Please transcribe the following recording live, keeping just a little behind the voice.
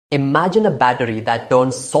Imagine a battery that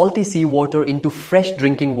turns salty seawater into fresh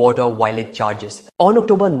drinking water while it charges. On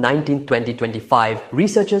October 19, 2025,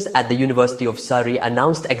 researchers at the University of Surrey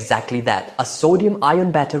announced exactly that, a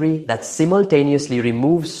sodium-ion battery that simultaneously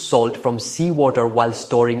removes salt from seawater while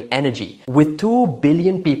storing energy. With 2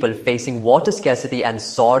 billion people facing water scarcity and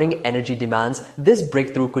soaring energy demands, this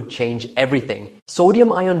breakthrough could change everything.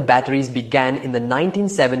 Sodium-ion batteries began in the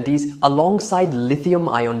 1970s alongside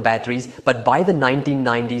lithium-ion batteries, but by the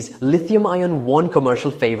 1990s, lithium-ion won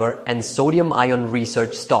commercial favor and sodium-ion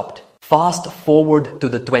research stopped. Fast forward to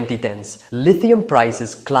the 2010s, lithium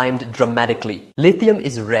prices climbed dramatically. Lithium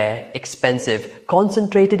is rare, expensive,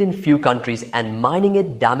 concentrated in few countries, and mining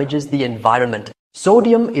it damages the environment.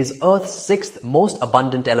 Sodium is Earth's 6th most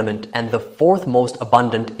abundant element and the 4th most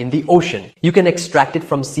abundant in the ocean. You can extract it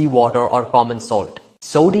from seawater or common salt.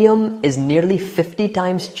 Sodium is nearly 50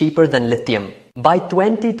 times cheaper than lithium. By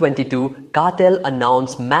 2022, Cartel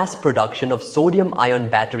announced mass production of sodium-ion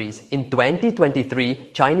batteries. In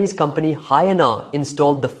 2023, Chinese company Haier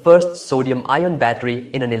installed the first sodium-ion battery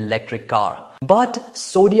in an electric car. But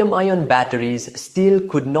sodium-ion batteries still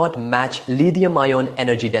could not match lithium-ion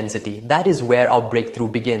energy density. That is where our breakthrough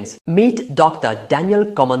begins. Meet Dr. Daniel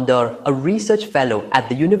Commander, a research fellow at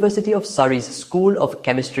the University of Surrey's School of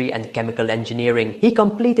Chemistry and Chemical Engineering. He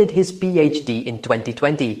completed his PhD in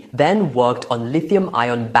 2020, then worked on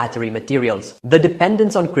lithium-ion battery materials. The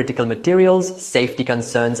dependence on critical materials, safety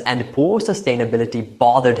concerns, and poor sustainability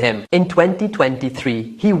bothered him. In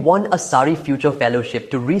 2023, he won a Surrey Future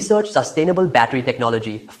Fellowship to research sustainable battery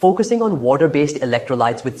technology, focusing on water-based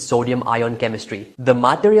electrolytes with sodium-ion chemistry. The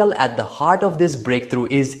material at the heart of this breakthrough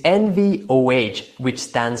is NVOH, which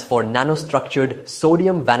stands for nanostructured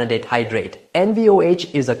sodium vanadate hydrate.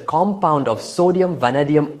 NVOH is a compound of sodium,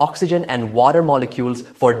 vanadium, oxygen, and water molecules.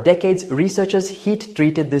 For decades, researchers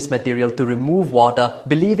heat-treated this material to remove water,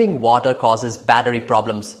 believing water causes battery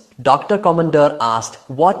problems. Dr. Commander asked,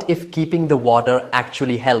 what if keeping the water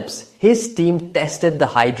actually helps? His team tested the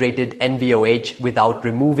hydrated NVOH without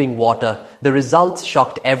removing water. The results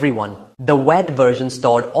shocked everyone. The wet version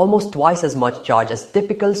stored almost twice as much charge as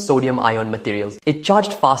typical sodium-ion materials. It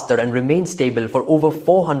charged faster and remained stable for over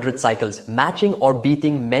 400 cycles, matching or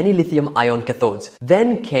beating many lithium-ion cathodes.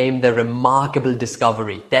 Then came the remarkable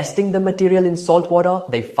discovery. Testing the material in salt water,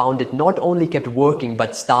 they found it not only kept working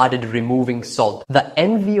but started removing salt. The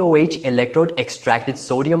NVOH electrode extracted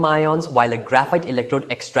sodium ions while a graphite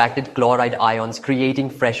electrode extracted chloride ions,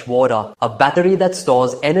 creating fresh water. A battery that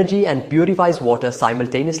stores energy and purifies water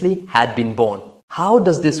simultaneously had been born. How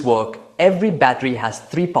does this work? Every battery has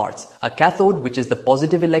 3 parts: a cathode, which is the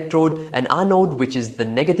positive electrode, an anode, which is the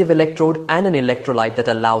negative electrode, and an electrolyte that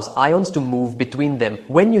allows ions to move between them.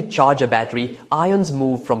 When you charge a battery, ions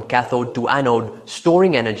move from cathode to anode,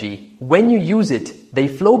 storing energy. When you use it, they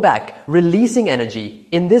flow back, releasing energy.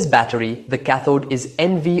 In this battery, the cathode is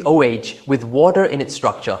NVOH with water in its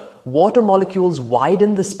structure. Water molecules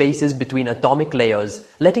widen the spaces between atomic layers,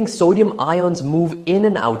 letting sodium ions move in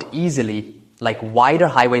and out easily, like wider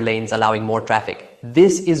highway lanes allowing more traffic.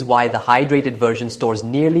 This is why the hydrated version stores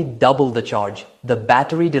nearly double the charge. The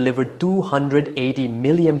battery delivered 280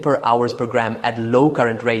 mAh per gram at low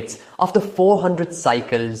current rates. After 400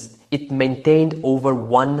 cycles, it maintained over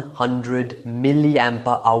 100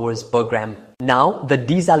 mAh per gram. Now, the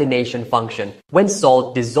desalination function. When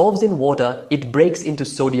salt dissolves in water, it breaks into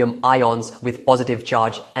sodium ions with positive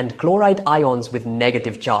charge and chloride ions with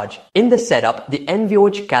negative charge. In the setup, the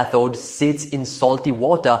NVOH cathode sits in salty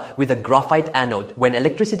water with a graphite anode. When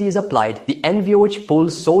electricity is applied, the NVOH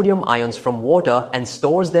pulls sodium ions from water and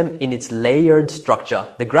stores them in its layered structure.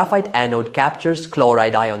 The graphite anode captures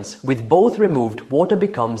chloride ions. With both removed, water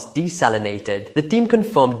becomes desalinated. The team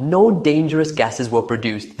confirmed no dangerous gases were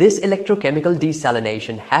produced. This electrochemical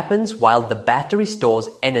desalination happens while the battery stores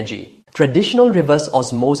energy. Traditional reverse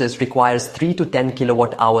osmosis requires 3 to 10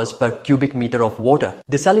 kilowatt hours per cubic meter of water.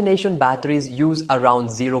 Desalination batteries use around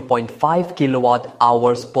 0.5 kilowatt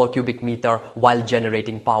hours per cubic meter while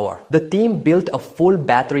generating power. The team built a full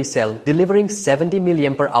battery cell delivering 70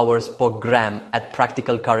 mAh per gram at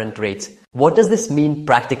practical current rates. What does this mean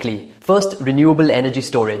practically? First, renewable energy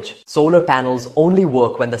storage. Solar panels only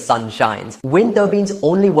work when the sun shines. Wind turbines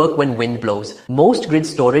only work when wind blows. Most grid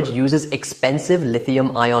storage uses expensive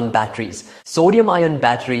lithium-ion batteries. Sodium-ion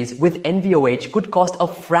batteries with NVOH could cost a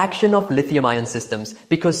fraction of lithium-ion systems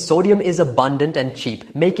because sodium is abundant and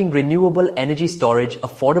cheap, making renewable energy storage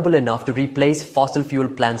affordable enough to replace fossil fuel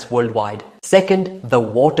plants worldwide. Second, the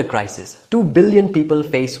water crisis. 2 billion people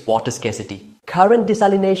face water scarcity. Current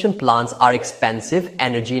desalination plants are expensive,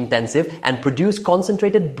 energy intensive, and produce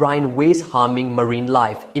concentrated brine waste, harming marine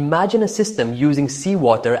life. Imagine a system using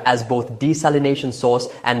seawater as both desalination source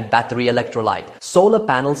and battery electrolyte. Solar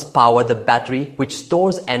panels power the battery, which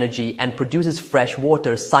stores energy and produces fresh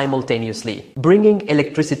water simultaneously, bringing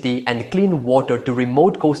electricity and clean water to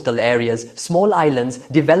remote coastal areas, small islands,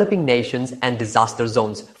 developing nations, and disaster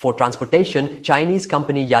zones. For transportation, Chinese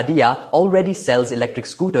company Yadia already sells electric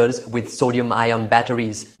scooters with sodium-ion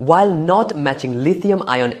batteries. While not matching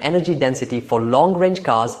lithium-ion energy density for long-range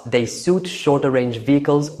cars, they suit shorter-range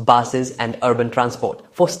vehicles, buses, and urban transport.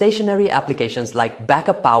 For stationary applications like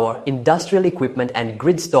backup power, industrial equipment, and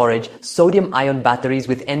grid storage, sodium-ion batteries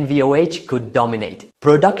with NVOH could dominate.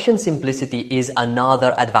 Production simplicity is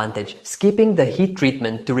another advantage. Skipping the heat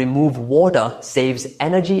treatment to remove water saves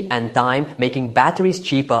energy and time, making batteries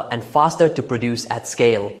cheaper and faster to produce at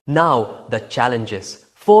scale. Now, the challenges.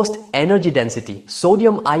 First, energy density.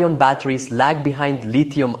 Sodium-ion batteries lag behind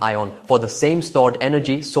lithium-ion. For the same stored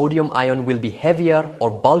energy, sodium-ion will be heavier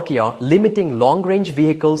or bulkier, limiting long-range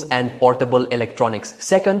vehicles and portable electronics.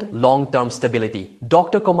 Second, long-term stability.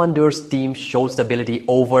 Dr. Commandeur's team shows stability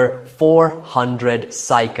over 400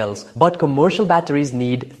 cycles, but commercial batteries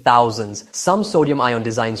need thousands. Some sodium-ion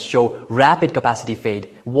designs show rapid capacity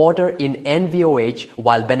fade. Water in NVOH,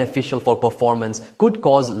 while beneficial for performance, could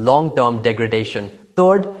cause long-term degradation.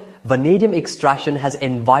 Third, vanadium extraction has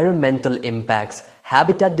environmental impacts,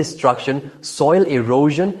 habitat destruction, soil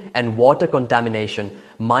erosion, and water contamination.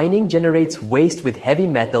 Mining generates waste with heavy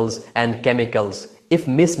metals and chemicals. If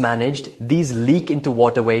mismanaged, these leak into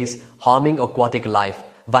waterways, harming aquatic life.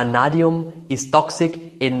 Vanadium is toxic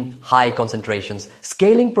in high concentrations.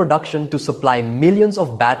 Scaling production to supply millions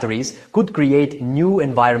of batteries could create new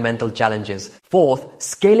environmental challenges. Fourth,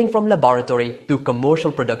 scaling from laboratory to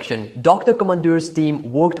commercial production. Dr. Commandeur's team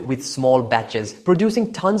worked with small batches.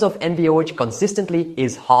 Producing tons of NVOH consistently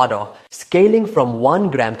is harder. Scaling from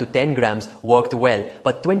 1 gram to 10 grams worked well,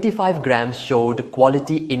 but 25 grams showed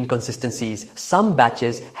quality inconsistencies. Some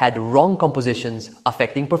batches had wrong compositions,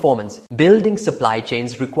 affecting performance. Building supply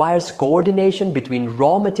chains requires coordination between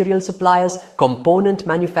raw material suppliers, component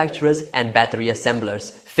manufacturers, and battery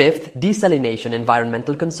assemblers. Fifth, desalination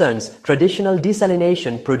environmental concerns. Traditional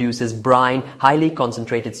desalination produces brine, highly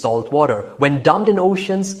concentrated salt water. When dumped in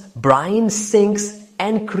oceans, brine sinks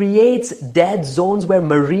and creates dead zones where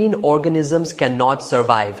marine organisms cannot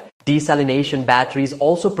survive. Desalination batteries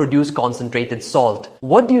also produce concentrated salt.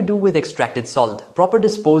 What do you do with extracted salt? Proper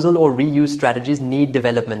disposal or reuse strategies need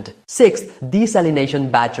development. Sixth,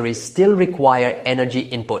 desalination batteries still require energy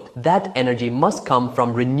input. That energy must come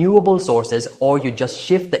from renewable sources or you just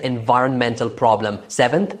shift the environmental problem.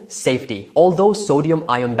 Seventh, safety. Although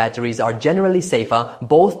sodium-ion batteries are generally safer,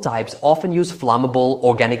 both types often use flammable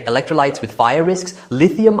organic electrolytes with fire risks.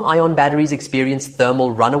 Lithium-ion batteries experience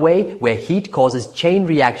thermal runaway, where heat causes chain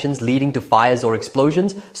reactions leading to fires or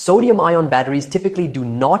explosions. Sodium-ion batteries typically do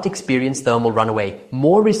not experience thermal runaway.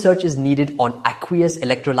 More research is needed on aqueous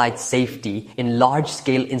electrolyte safety in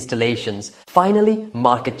large-scale installations. Finally,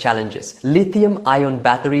 market challenges. Lithium-ion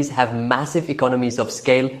batteries have massive economies of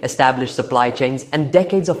scale, established supply chains, and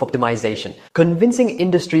decades of optimization. Convincing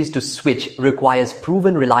industries to switch requires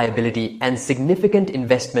proven reliability and significant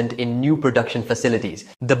investment in new production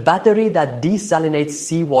facilities. The battery that desalinates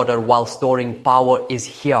seawater while storing power is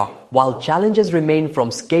here. While challenges remain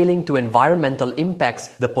from scaling to environmental impacts,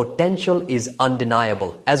 the potential is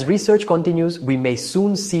undeniable. As research continues, we may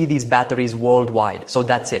soon see these batteries worldwide. So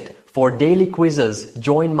that's it. For daily quizzes,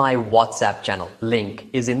 join my WhatsApp channel. Link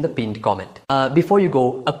is in the pinned comment. Before you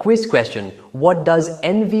go, a quiz question. What does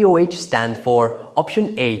NVOH stand for?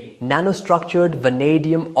 Option A, nanostructured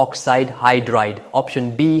vanadium oxide hydride.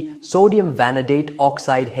 Option B, sodium vanadate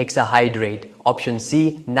oxide hexahydrate. Option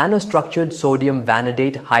C, nanostructured sodium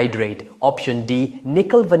vanadate hydrate. Option D,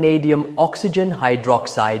 nickel vanadium oxygen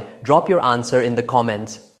hydroxide. Drop your answer in the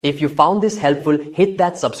comments. If you found this helpful, hit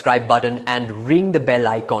that subscribe button and ring the bell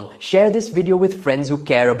icon. Share this video with friends who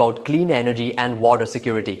care about clean energy and water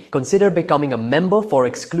security. Consider becoming a member for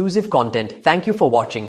exclusive content. Thank you for watching.